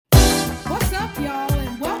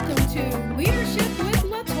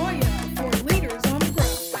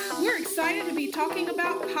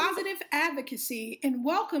Positive Advocacy and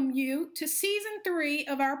welcome you to Season 3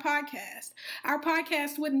 of our podcast. Our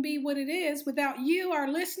podcast wouldn't be what it is without you,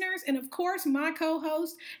 our listeners, and of course, my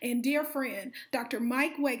co-host and dear friend, Dr.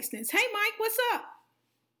 Mike Wakestons. Hey, Mike, what's up?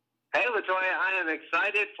 Hey, LaToya, I am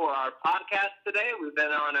excited for our podcast today. We've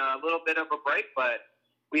been on a little bit of a break, but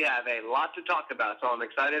we have a lot to talk about, so I'm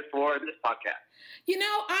excited for this podcast. You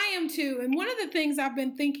know, I am too. And one of the things I've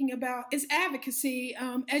been thinking about is advocacy.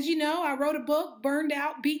 As you know, I wrote a book, Burned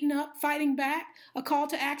Out, Beaten Up, Fighting Back, a call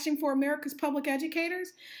to action for America's public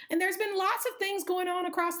educators. And there's been lots of things going on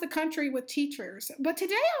across the country with teachers. But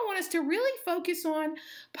today I want us to really focus on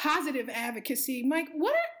positive advocacy. Mike,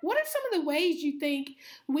 what are some of the ways you think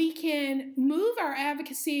we can move our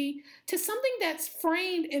advocacy to something that's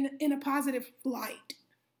framed in a positive light?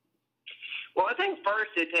 Well, I think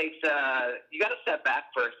first it takes, you got to step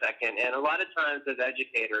back for a second. And a lot of times as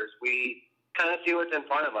educators, we kind of see what's in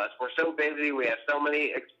front of us. We're so busy. We have so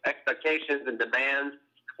many expectations and demands.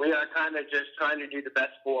 We are kind of just trying to do the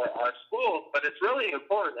best for our schools. But it's really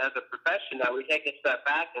important as a profession that we take a step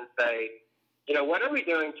back and say, you know, what are we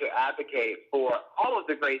doing to advocate for all of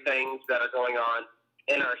the great things that are going on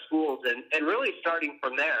in our schools? And really starting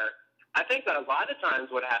from there, I think that a lot of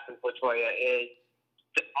times what happens, LaToya, is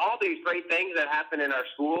all these great things that happen in our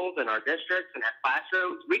schools and our districts and our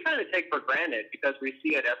classrooms, we kind of take for granted because we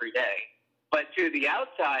see it every day. But to the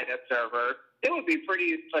outside observer, it would be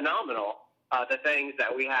pretty phenomenal, the things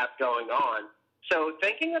that we have going on. So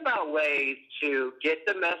thinking about ways to get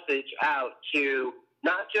the message out to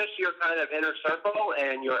not just your kind of inner circle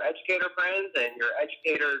and your educator friends and your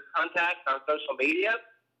educator contacts on social media,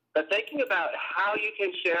 but thinking about how you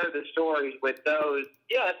can share the stories with those,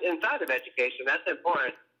 yes, inside of education, that's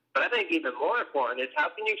important. But I think even more important is how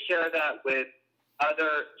can you share that with other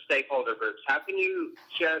stakeholder groups? How can you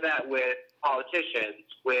share that with politicians,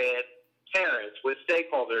 with parents, with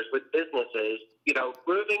stakeholders, with businesses, you know,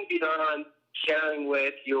 moving beyond sharing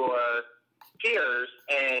with your peers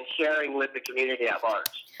and sharing with the community at large.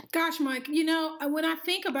 Gosh, Mike, you know, when I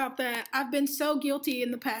think about that, I've been so guilty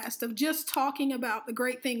in the past of just talking about the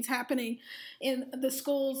great things happening in the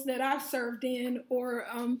schools that I've served in, or,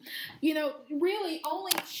 you know, really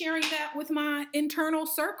only sharing that with my internal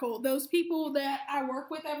circle, those people that I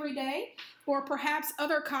work with every day, or perhaps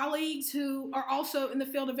other colleagues who are also in the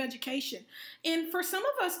field of education. And for some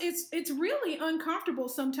of us, it's really uncomfortable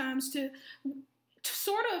sometimes to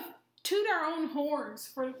sort of toot our own horns,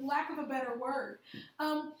 for lack of a better word.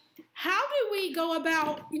 How do we go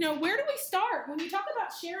about, you know, where do we start? When you talk about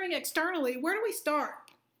sharing externally, where do we start?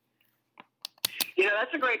 You know,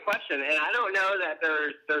 that's a great question. And I don't know that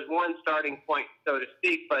there's one starting point, so to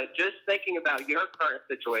speak, but just thinking about your current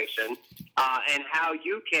situation and how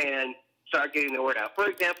you can start getting the word out. For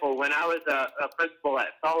example, when I was a principal at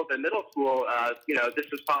Sullivan Middle School, you know, this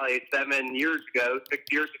was probably 6 years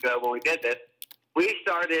ago when we did this. We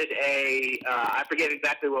started I forget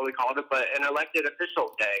exactly what we called it, but an elected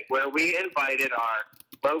officials day where we invited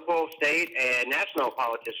our local, state, and national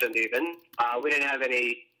politicians even. We didn't have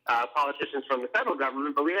any politicians from the federal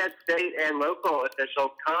government, but we had state and local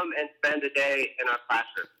officials come and spend a day in our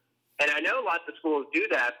classroom. And I know lots of schools do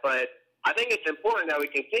that, but I think it's important that we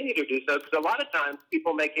continue to do so because a lot of times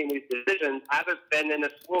people making these decisions haven't been in a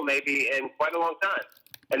school maybe in quite a long time.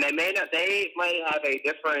 And they might have a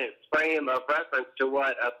different frame of reference to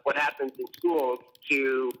what happens in schools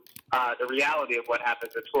to the reality of what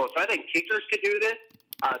happens in schools. So I think teachers could do this.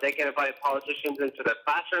 They can invite politicians into their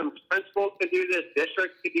classrooms. Principals could do this.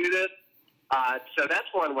 Districts could do this. So that's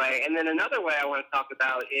one way. And then another way I want to talk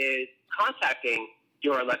about is contacting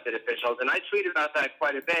your elected officials. And I tweet about that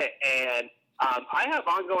quite a bit. And I have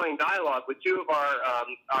ongoing dialogue with two of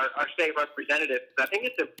our state representatives. I think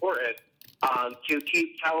it's important to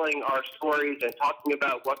keep telling our stories and talking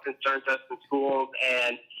about what concerns us in schools.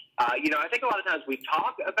 And, you know, I think a lot of times we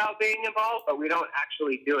talk about being involved, but we don't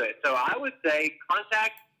actually do it. So I would say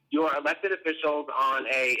contact your elected officials on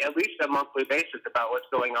at least a monthly basis about what's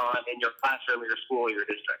going on in your classroom, your school, your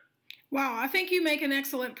district. Wow, I think you make an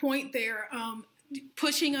excellent point there.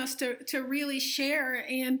 Pushing us to really share.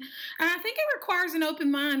 And I think it requires an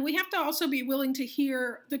open mind. We have to also be willing to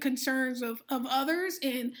hear the concerns of others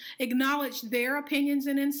and acknowledge their opinions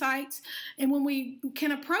and insights. And when we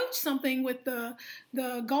can approach something with the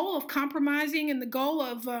goal of compromising and the goal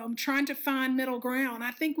of trying to find middle ground,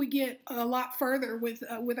 I think we get a lot further with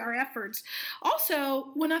our efforts. Also,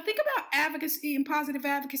 when I think about advocacy and positive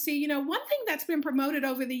advocacy, you know, one thing that's been promoted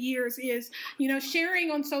over the years is, you know,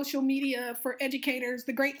 sharing on social media for education educators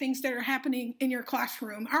the great things that are happening in your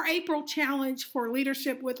classroom. Our April challenge for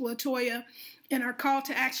leadership with LaToya and our call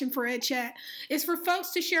to action for EdChat is for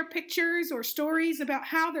folks to share pictures or stories about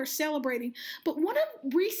how they're celebrating. But one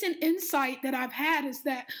of recent insight that I've had is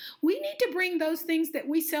that we need to bring those things that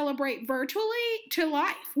we celebrate virtually to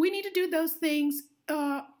life. We need to do those things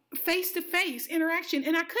face-to-face interaction.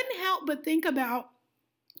 And I couldn't help but think about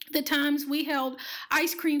the times we held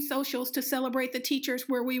ice cream socials to celebrate the teachers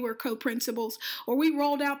where we were co-principals, or we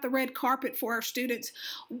rolled out the red carpet for our students.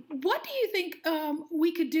 What do you think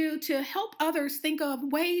we could do to help others think of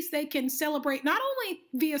ways they can celebrate not only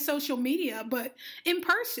via social media, but in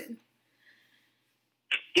person?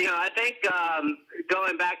 I think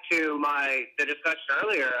going back to the discussion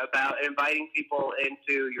earlier about inviting people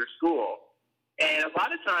into your school, and a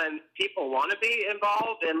lot of times people want to be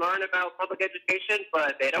involved and learn about public education,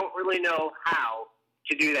 but they don't really know how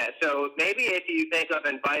to do that. So maybe if you think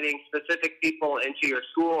of inviting specific people into your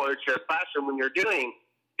school or to your classroom when you're doing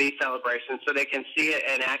these celebrations so they can see it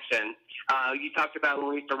in action. You talked about when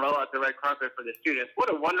we used to roll out the red carpet for the students.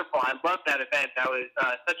 What a wonderful, I loved that event. That was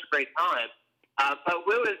such a great time. But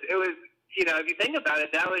it was, if you think about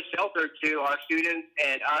it, that was sheltered to our students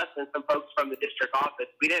and us and some folks from the district office.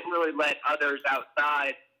 We didn't really let others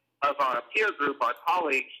outside of our peer group, our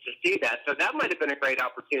colleagues, to see that. So that might have been a great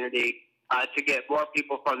opportunity to get more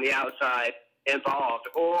people from the outside involved.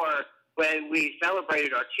 Or when we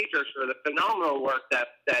celebrated our teachers for the phenomenal work that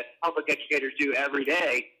public educators do every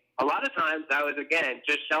day, a lot of times that was, again,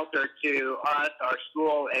 just sheltered to us, our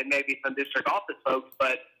school, and maybe some district office folks.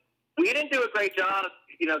 But we didn't do a great job,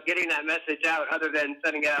 getting that message out other than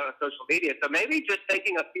sending it out on social media. So maybe just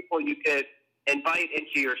thinking of people you could invite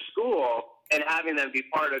into your school and having them be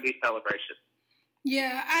part of these celebrations.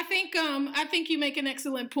 Yeah, I think you make an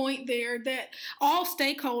excellent point there that all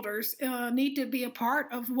stakeholders need to be a part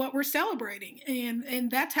of what we're celebrating,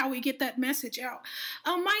 and that's how we get that message out.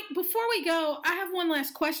 Mike, before we go, I have one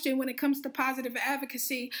last question when it comes to positive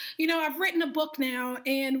advocacy. I've written a book now,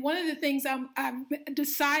 and one of the things I've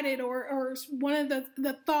decided, or one of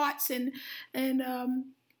the thoughts and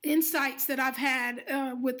insights that I've had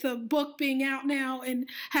with the book being out now and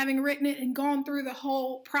having written it and gone through the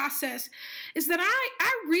whole process is that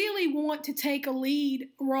I really want to take a lead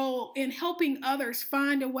role in helping others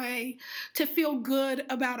find a way to feel good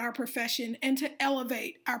about our profession and to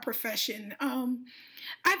elevate our profession.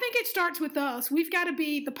 I think it starts with us. We've got to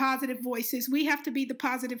be the positive voices. We have to be the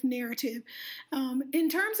positive narrative. In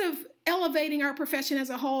terms of elevating our profession as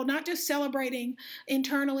a whole, not just celebrating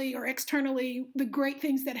internally or externally the great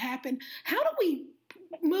things that happen, how do we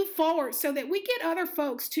move forward so that we get other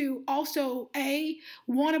folks to also, A,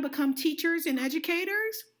 want to become teachers and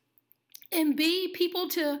educators, and B, people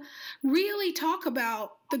to really talk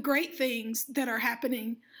about the great things that are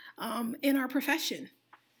happening in our profession?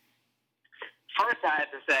 First, I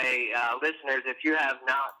have to say, listeners, if you have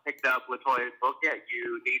not picked up LaToya's book yet,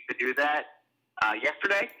 you need to do that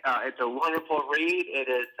yesterday. It's a wonderful read.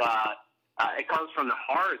 It comes from the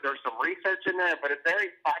heart. There's some research in there, but it's very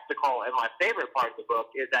practical. And my favorite part of the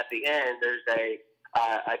book is at the end, there's a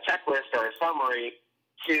checklist or a summary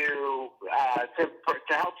to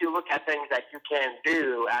help you look at things that you can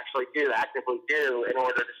actively do in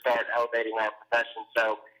order to start elevating our profession.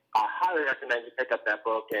 So I highly recommend you pick up that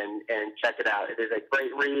book and check it out. It is a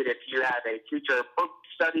great read. If you have a teacher book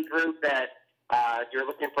study group that you're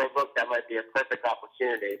looking for a book, that might be a perfect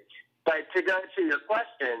opportunity. But to go to your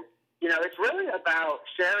question, it's really about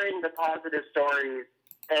sharing the positive stories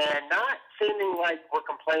and not seeming like we're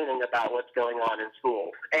complaining about what's going on in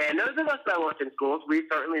schools. And those of us that work in schools, we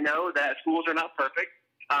certainly know that schools are not perfect,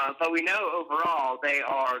 but we know overall they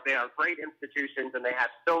are great institutions and they have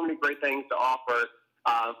so many great things to offer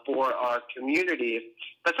for our communities.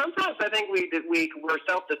 But sometimes I think we're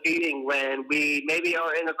self-defeating when we maybe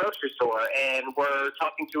are in a grocery store and we're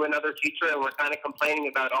talking to another teacher and we're kind of complaining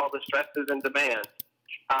about all the stresses and demands.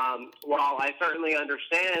 While I certainly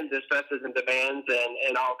understand the stresses and demands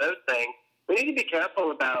and all those things, we need to be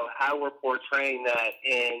careful about how we're portraying that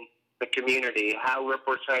in the community, how we're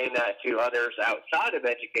portraying that to others outside of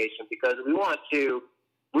education, because we want to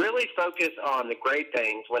really focus on the great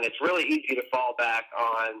things when it's really easy to fall back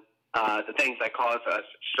on the things that cause us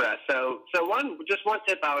stress. So one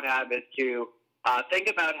tip I would have is to think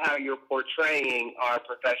about how you're portraying our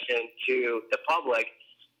profession to the public.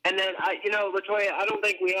 And then, LaToya, I don't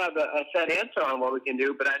think we have a set answer on what we can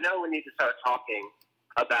do, but I know we need to start talking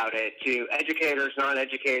about it to educators,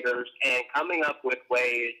 non-educators, and coming up with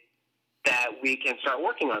ways that we can start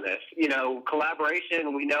working on this.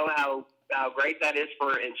 Collaboration, we know how great that is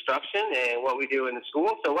for instruction and what we do in the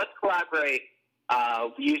school. So let's collaborate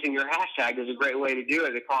using your hashtag is a great way to do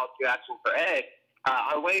it, a call to action for ed,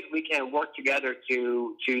 on ways we can work together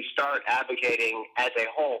to start advocating as a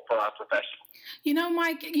whole for our profession. You know,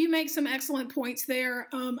 Mike, you make some excellent points there.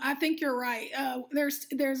 I think you're right.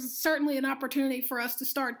 There's certainly an opportunity for us to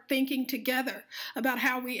start thinking together about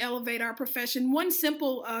how we elevate our profession. One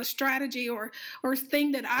simple strategy or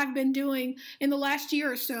thing that I've been doing in the last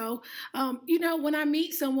year or so, you know, when I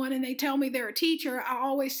meet someone and they tell me they're a teacher, I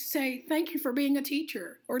always say, thank you for being a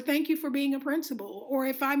teacher, or thank you for being a principal. Or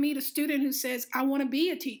if I meet a student who says, I want to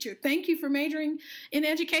be a teacher, thank you for majoring in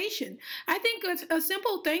education. I think a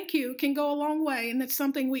simple thank you can go a long way, and that's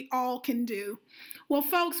something we all can do. Well,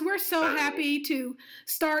 folks, we're so happy to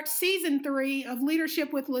start season 3 of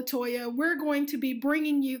Leadership with LaToya. We're going to be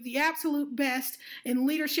bringing you the absolute best in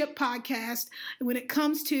leadership podcast when it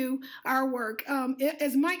comes to our work.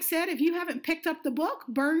 As Mike said, if you haven't picked up the book,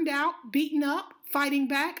 Burned Out, Beaten Up, Fighting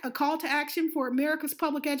Back, A Call to Action for America's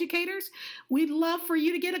Public Educators, we'd love for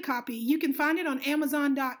you to get a copy. You can find it on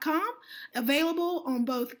Amazon.com, available on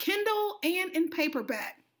both Kindle and in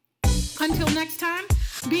paperback. Until next time,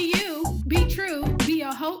 be you, be true, be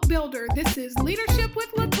a hope builder. This is Leadership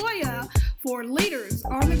with LaToya.